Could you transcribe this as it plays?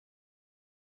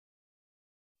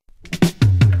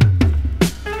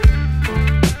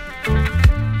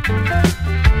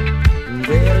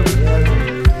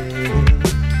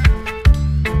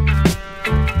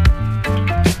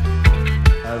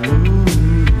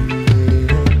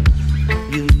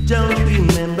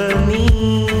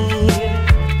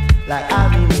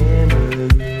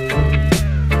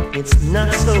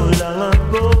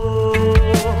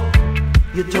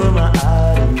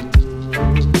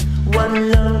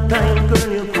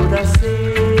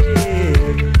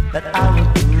that I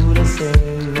would do the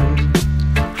same.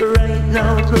 Right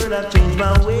now, girl, I've changed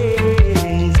my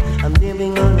ways. I'm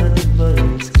living on a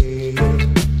different scale.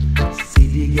 See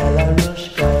the gal I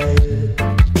rush kyle.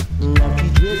 Natty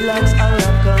dreadlocks I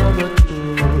rock and go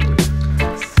through.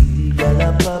 See the gal I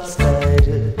pop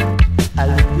style. I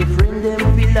leave your friend them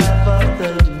feel laugh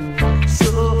after you.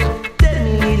 So tell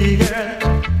me little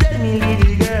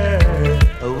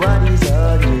girl, what is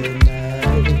on your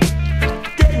mind?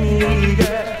 Tell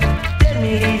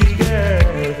me little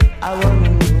girl, I wanna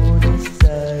know this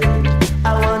time. I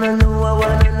wanna know,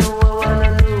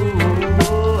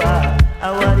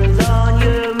 what is on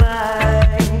your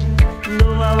mind. No,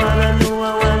 I wanna know,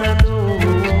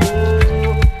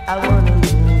 I wanna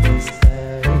know this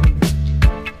time.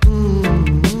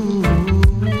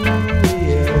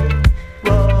 Yeah.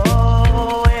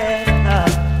 Whoa, yeah.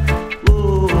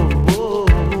 Whoa,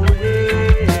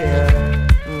 yeah.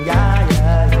 Yeah,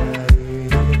 yes.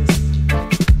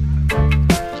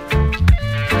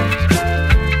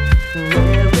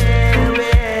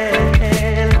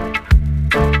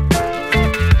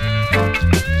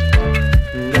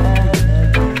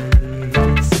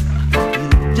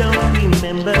 You don't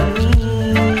remember me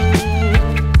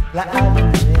like I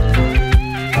remember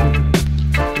you.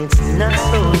 It's not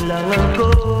so long ago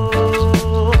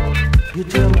you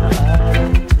turned my heart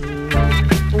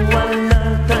into one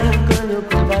long time. Girl, you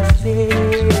could have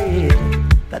said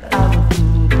that I would do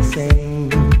the same.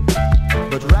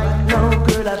 But right now,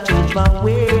 girl, I've changed my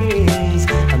ways.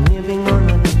 I'm living on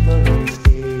a different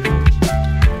stage.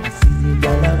 I see the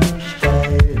gal I wish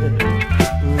style.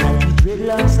 Natty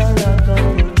dreadlocks